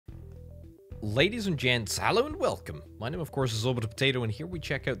Ladies and gents, hello and welcome. My name, of course, is Obita Potato, and here we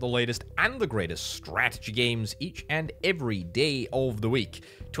check out the latest and the greatest strategy games each and every day of the week.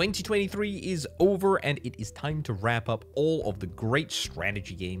 2023 is over, and it is time to wrap up all of the great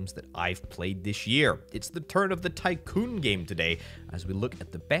strategy games that I've played this year. It's the turn of the Tycoon game today, as we look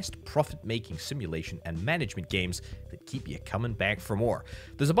at the best profit-making simulation and management games that keep you coming back for more.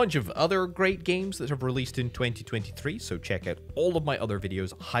 There's a bunch of other great games that have released in 2023, so check out all of my other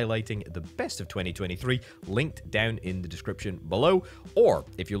videos highlighting the best of 2023, linked down in the description below. Or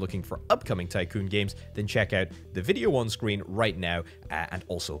if you're looking for upcoming Tycoon games, then check out the video on screen right now and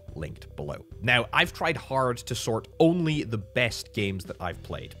also linked below. Now, I've tried hard to sort only the best games that I've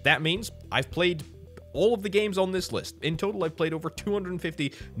played. That means I've played all of the games on this list. In total, I've played over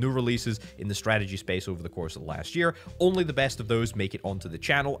 250 new releases in the strategy space over the course of the last year. Only the best of those make it onto the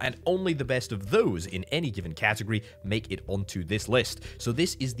channel, and only the best of those in any given category make it onto this list. So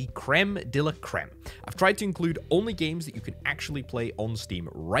this is the creme de la creme. I've tried to include only games that you can actually play on Steam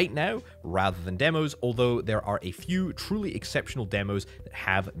right now, rather than demos, although there are a few truly exceptional demos that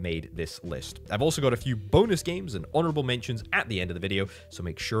have made this list. I've also got a few bonus games and honorable mentions at the end of the video, so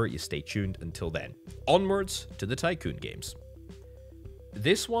make sure you stay tuned until then. Onwards to the Tycoon games.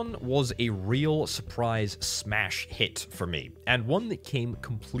 This one was a real surprise smash hit for me, and one that came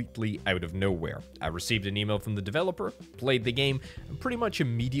completely out of nowhere. I received an email from the developer, played the game, and pretty much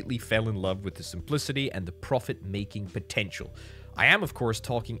immediately fell in love with the simplicity and the profit-making potential. I am, of course,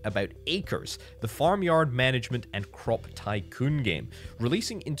 talking about Acres, the farmyard management and crop tycoon game.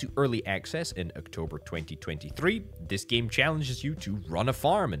 Releasing into early access in October 2023, this game challenges you to run a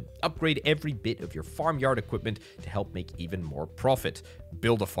farm and upgrade every bit of your farmyard equipment to help make even more profit.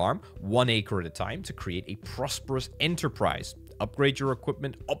 Build a farm 1 acre at a time to create a prosperous enterprise. Upgrade your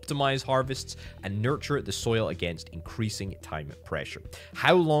equipment, optimize harvests, and nurture the soil against increasing time pressure.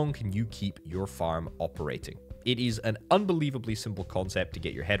 How long can you keep your farm operating? It is an unbelievably simple concept to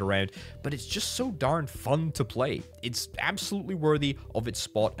get your head around, but it's just so darn fun to play. It's absolutely worthy of its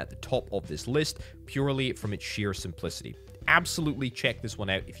spot at the top of this list, purely from its sheer simplicity. Absolutely check this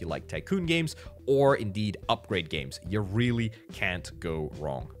one out if you like Tycoon games, or indeed upgrade games. You really can't go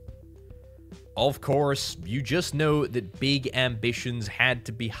wrong. Of course, you just know that Big Ambitions had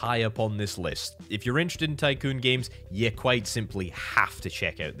to be high up on this list. If you're interested in Tycoon games, you quite simply have to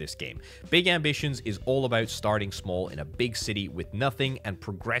check out this game. Big Ambitions is all about starting small in a big city with nothing and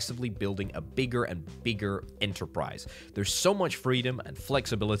progressively building a bigger and bigger enterprise. There's so much freedom and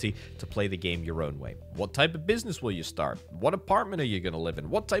flexibility to play the game your own way. What type of business will you start? What apartment are you going to live in?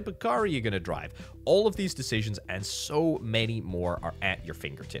 What type of car are you going to drive? All of these decisions and so many more are at your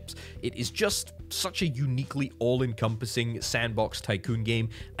fingertips. It is just such a uniquely all-encompassing sandbox tycoon game,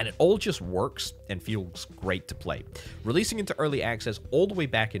 and it all just works and feels great to play. Releasing into early access all the way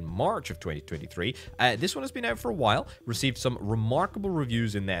back in March of 2023, this one has been out for a while, received some remarkable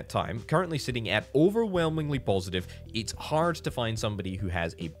reviews in that time, currently sitting at overwhelmingly positive. It's hard to find somebody who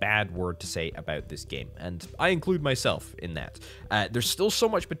has a bad word to say about this game, and I include myself in that. There's still so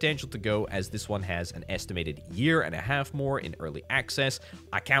much potential to go, as this one has an estimated 1.5 years more in early access.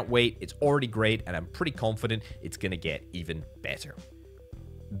 I can't wait. It's already great, and I'm pretty confident it's gonna get even better.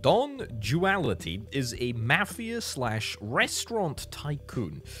 Dawn Duality is a mafia/restaurant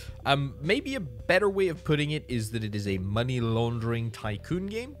tycoon. Maybe a better way of putting it is that it is a money laundering tycoon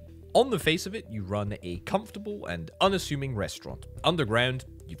game. On the face of it, you run a comfortable and unassuming restaurant. Underground,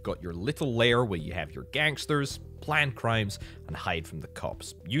 you've got your little lair where you have your gangsters, plan crimes, and hide from the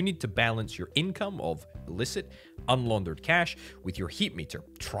cops. You need to balance your income of illicit, unlaundered cash with your heat meter.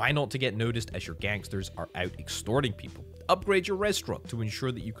 Try not to get noticed as your gangsters are out extorting people. Upgrade your restaurant to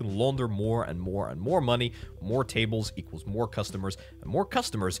ensure that you can launder more and more and more money. More tables equals more customers, and more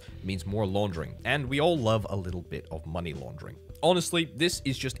customers means more laundering. And we all love a little bit of money laundering. Honestly, this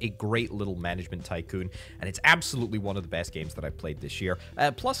is just a great little management tycoon, and it's absolutely one of the best games that I played this year.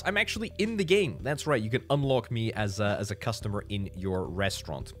 Plus, I'm actually in the game. That's right, you can unlock me as a customer in your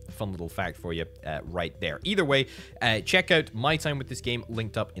restaurant. Fun little fact for you right there. Either way, check out my time with this game,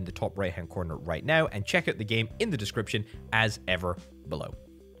 linked up in the top right-hand corner right now, and check out the game in the description as ever below.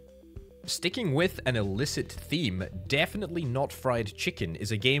 Sticking with an illicit theme, Definitely Not Fried Chicken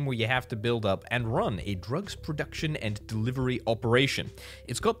is a game where you have to build up and run a drugs production and delivery operation.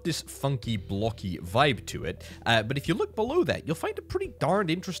 It's got this funky, blocky vibe to it, but if you look below that, you'll find a pretty darned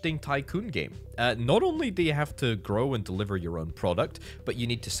interesting tycoon game. Not only do you have to grow and deliver your own product, but you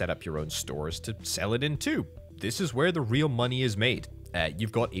need to set up your own stores to sell it in too. This is where the real money is made.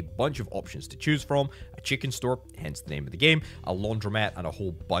 You've got a bunch of options to choose from, a chicken store, hence the name of the game, a laundromat, and a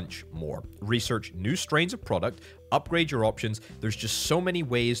whole bunch more. Research new strains of product, upgrade your options. There's just so many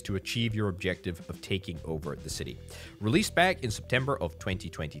ways to achieve your objective of taking over the city. Released back in September of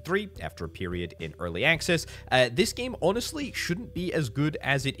 2023, after a period in early access, this game honestly shouldn't be as good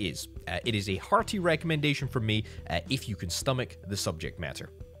as it is. It is a hearty recommendation from me if you can stomach the subject matter.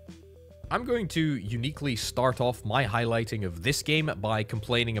 I'm going to uniquely start off my highlighting of this game by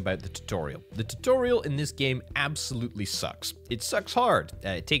complaining about the tutorial. The tutorial in this game absolutely sucks. It sucks hard,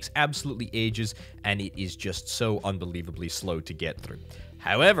 it takes absolutely ages, and it is just so unbelievably slow to get through.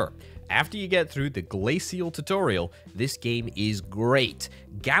 However, after you get through the glacial tutorial, this game is great.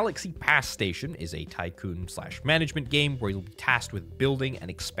 Galaxy Pass Station is a tycoon/management game where you'll be tasked with building and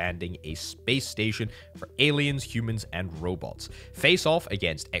expanding a space station for aliens, humans, and robots. Face off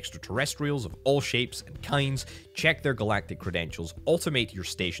against extraterrestrials of all shapes and kinds, check their galactic credentials, automate your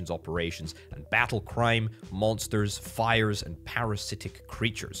station's operations, and battle crime, monsters, fires, and parasitic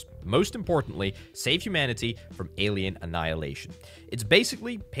creatures. Most importantly, save humanity from alien annihilation. It's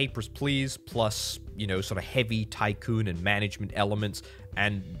basically Papers, Please plus, sort of heavy tycoon and management elements,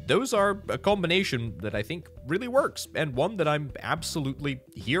 and those are a combination that I think really works, and one that I'm absolutely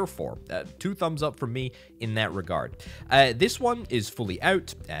here for. 2 thumbs up from me in that regard. This one is fully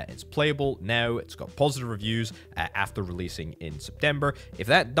out, it's playable now, it's got positive reviews after releasing in September. If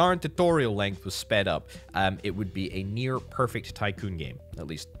that darn tutorial length was sped up, it would be a near perfect tycoon game, at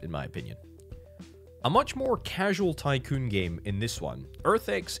least in my opinion. A much more casual tycoon game in this one,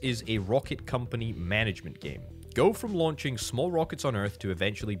 EarthX is a rocket company management game. Go from launching small rockets on Earth to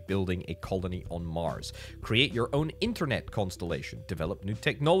eventually building a colony on Mars. Create your own internet constellation, develop new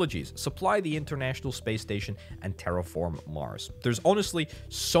technologies, supply the International Space Station, and terraform Mars. There's honestly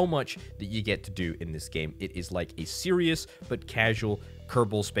so much that you get to do in this game. It is like a serious but casual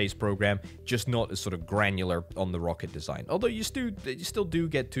Kerbal Space Program, just not as sort of granular on the rocket design. Although you still do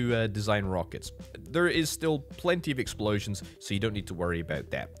get to design rockets. There is still plenty of explosions, so you don't need to worry about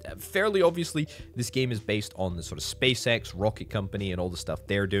that. Fairly obviously, this game is based on the sort of SpaceX rocket company and all the stuff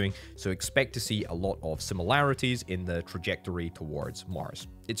they're doing, so expect to see a lot of similarities in the trajectory towards Mars.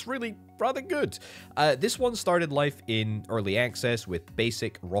 It's really rather good. This one started life in early access with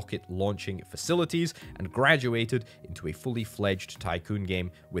basic rocket launching facilities and graduated into a fully fledged tycoon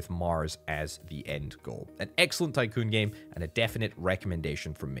game with Mars as the end goal. An excellent tycoon game and a definite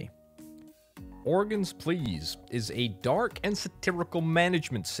recommendation from me. Organs Please is a dark and satirical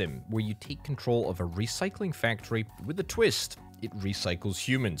management sim where you take control of a recycling factory with a twist. It recycles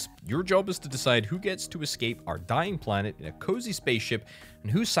humans. Your job is to decide who gets to escape our dying planet in a cozy spaceship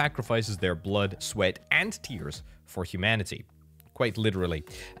and who sacrifices their blood, sweat, and tears for humanity. Quite literally.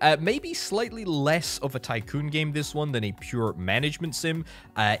 Maybe slightly less of a tycoon game, this one, than a pure management sim.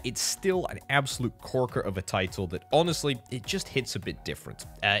 It's still an absolute corker of a title that, honestly, it just hits a bit different.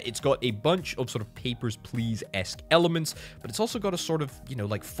 It's got a bunch of sort of Papers, Please-esque elements, but it's also got a sort of,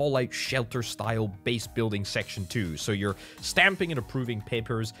 like Fallout Shelter-style base building section too. So you're stamping and approving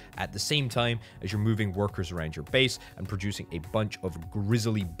papers at the same time as you're moving workers around your base and producing a bunch of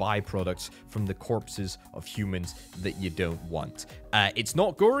grisly byproducts from the corpses of humans that you don't want. It's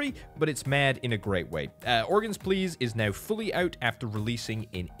not gory, but it's mad in a great way. Organs Please is now fully out after releasing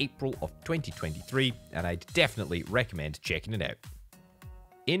in April of 2023, and I'd definitely recommend checking it out.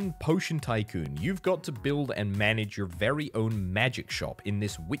 In Potion Tycoon, you've got to build and manage your very own magic shop in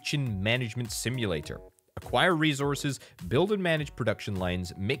this witchin' management simulator. Acquire resources, build and manage production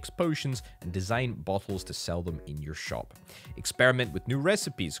lines, mix potions, and design bottles to sell them in your shop. Experiment with new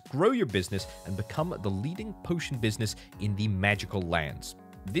recipes, grow your business, and become the leading potion business in the magical lands.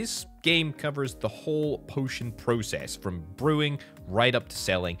 This game covers the whole potion process, from brewing right up to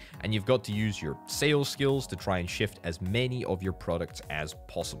selling, and you've got to use your sales skills to try and shift as many of your products as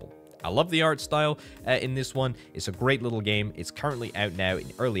possible. I love the art style in this one. It's a great little game. It's currently out now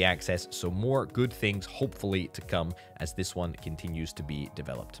in early access, so more good things hopefully to come as this one continues to be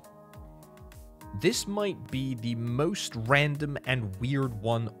developed. This might be the most random and weird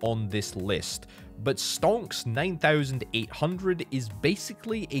one on this list, but Stonks 9800 is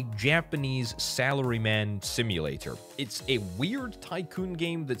basically a Japanese salaryman simulator. It's a weird tycoon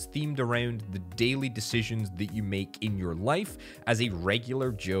game that's themed around the daily decisions that you make in your life as a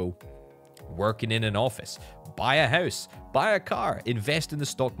regular Joe working in an office. Buy a house, buy a car, invest in the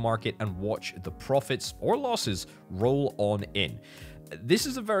stock market, and watch the profits or losses roll on in. This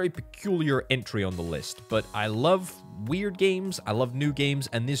is a very peculiar entry on the list, but I love weird games, I love new games,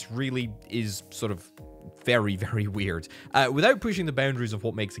 and this really is sort of very, very weird. Without pushing the boundaries of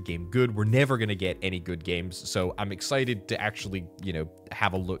what makes a game good, we're never going to get any good games, so I'm excited to actually, you know,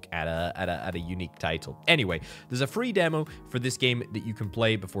 have a look at a unique title. Anyway, there's a free demo for this game that you can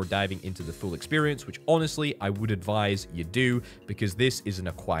play before diving into the full experience, which honestly, I would advise you do, because this is an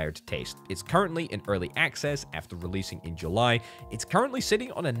acquired taste. It's currently in early access after releasing in July. It's currently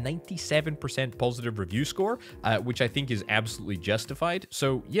sitting on a 97% positive review score, which I think is absolutely justified.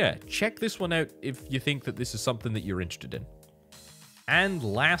 So yeah, check this one out if you think that this is something that you're interested in. And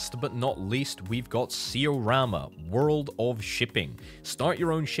last but not least, we've got Ciorama, World of Shipping. Start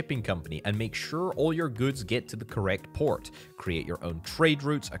your own shipping company and make sure all your goods get to the correct port. Create your own trade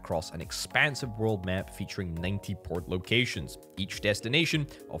routes across an expansive world map featuring 90 port locations. Each destination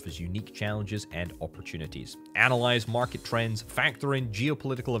offers unique challenges and opportunities. Analyze market trends, factor in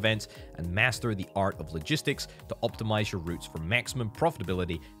geopolitical events, and master the art of logistics to optimize your routes for maximum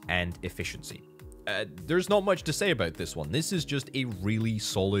profitability and efficiency. There's not much to say about this one. This is just a really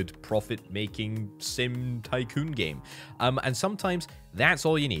solid profit-making sim tycoon game. And sometimes that's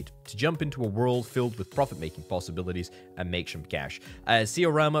all you need to jump into a world filled with profit-making possibilities and make some cash.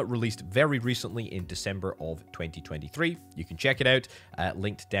 Ciorama released very recently in December of 2023. You can check it out,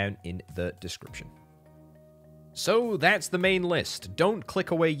 linked down in the description. So that's the main list. Don't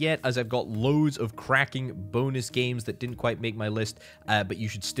click away yet, as I've got loads of cracking bonus games that didn't quite make my list, but you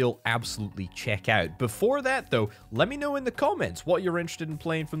should still absolutely check out. Before that, though, let me know in the comments what you're interested in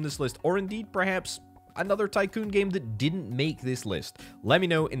playing from this list, or indeed perhaps another Tycoon game that didn't make this list. Let me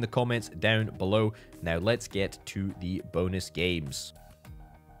know in the comments down below. Now let's get to the bonus games.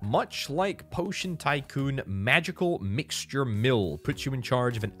 Much like Potion Tycoon, Magical Mixture Mill puts you in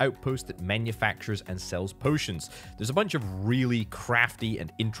charge of an outpost that manufactures and sells potions. There's a bunch of really crafty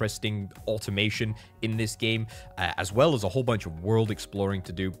and interesting automation in this game, as well as a whole bunch of world exploring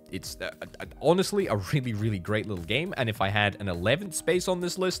to do. It's honestly a really, really great little game, and if I had an 11th space on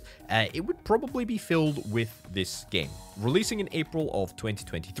this list, it would probably be filled with this game. Releasing in April of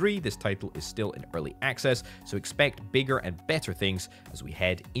 2023, this title is still in early access, so expect bigger and better things as we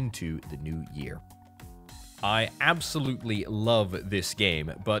head into the new year. I absolutely love this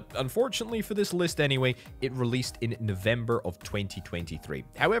game, but unfortunately for this list anyway, it released in November of 2023.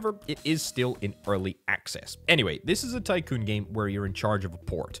 However, it is still in early access. Anyway, this is a tycoon game where you're in charge of a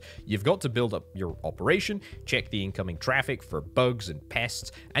port. You've got to build up your operation, check the incoming traffic for bugs and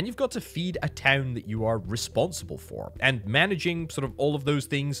pests, and you've got to feed a town that you are responsible for. And managing sort of all of those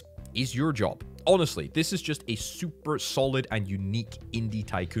things is your job. Honestly, this is just a super solid and unique indie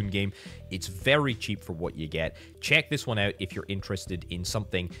tycoon game. It's very cheap for what you get. Check this one out if you're interested in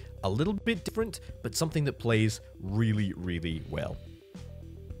something a little bit different, but something that plays really, really well.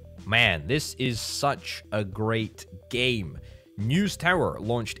 Man, this is such a great game. News Tower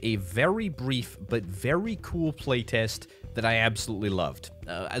launched a very brief but very cool playtest that I absolutely loved.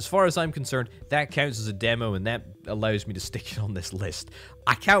 As far as I'm concerned, that counts as a demo, and that allows me to stick it on this list.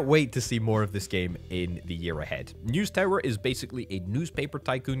 I can't wait to see more of this game in the year ahead. News Tower is basically a newspaper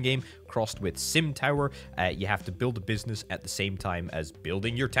tycoon game crossed with Sim Tower. You have to build a business at the same time as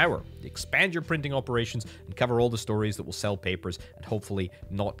building your tower. Expand your printing operations and cover all the stories that will sell papers and hopefully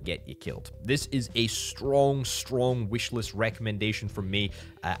not get you killed. This is a strong, strong wishlist recommendation from me,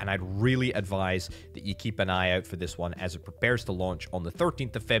 and I'd really advise that you keep an eye out for this one as it prepares to launch on the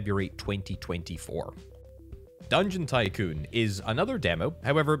 13th of February 2024. Dungeon Tycoon is another demo,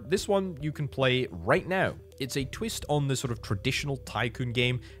 however, this one you can play right now. It's a twist on the sort of traditional tycoon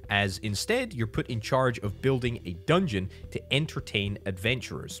game, as instead you're put in charge of building a dungeon to entertain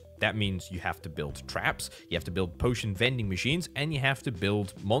adventurers. That means you have to build traps, you have to build potion vending machines, and you have to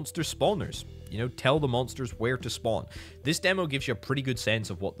build monster spawners. You know, tell the monsters where to spawn. This demo gives you a pretty good sense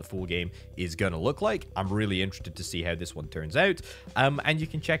of what the full game is going to look like. I'm really interested to see how this one turns out. And you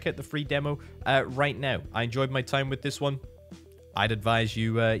can check out the free demo right now. I enjoyed my time with this one. I'd advise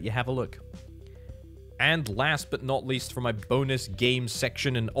you you have a look. And last but not least, for my bonus games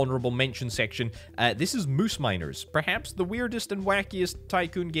section and honorable mention section, this is Moose Miners, perhaps the weirdest and wackiest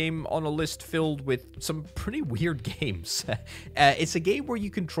tycoon game on a list filled with some pretty weird games. It's a game where you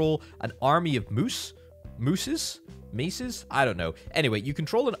control an army of mooses? I don't know. Anyway, you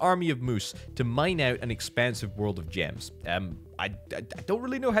control an army of moose to mine out an expansive world of gems. I don't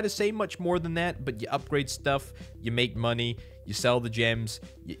really know how to say much more than that, but you upgrade stuff, you make money, you sell the gems,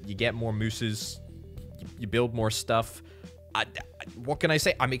 you get more mooses, you build more stuff. What can I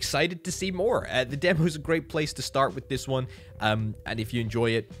say? I'm excited to see more. The demo is a great place to start with this one. And if you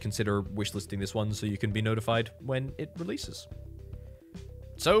enjoy it, consider wishlisting this one so you can be notified when it releases.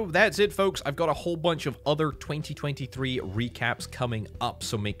 So that's it, folks. I've got a whole bunch of other 2023 recaps coming up,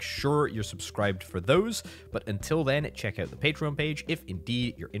 so make sure you're subscribed for those. But until then, check out the Patreon page if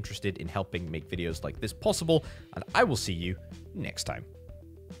indeed you're interested in helping make videos like this possible, and I will see you next time.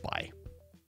 Bye.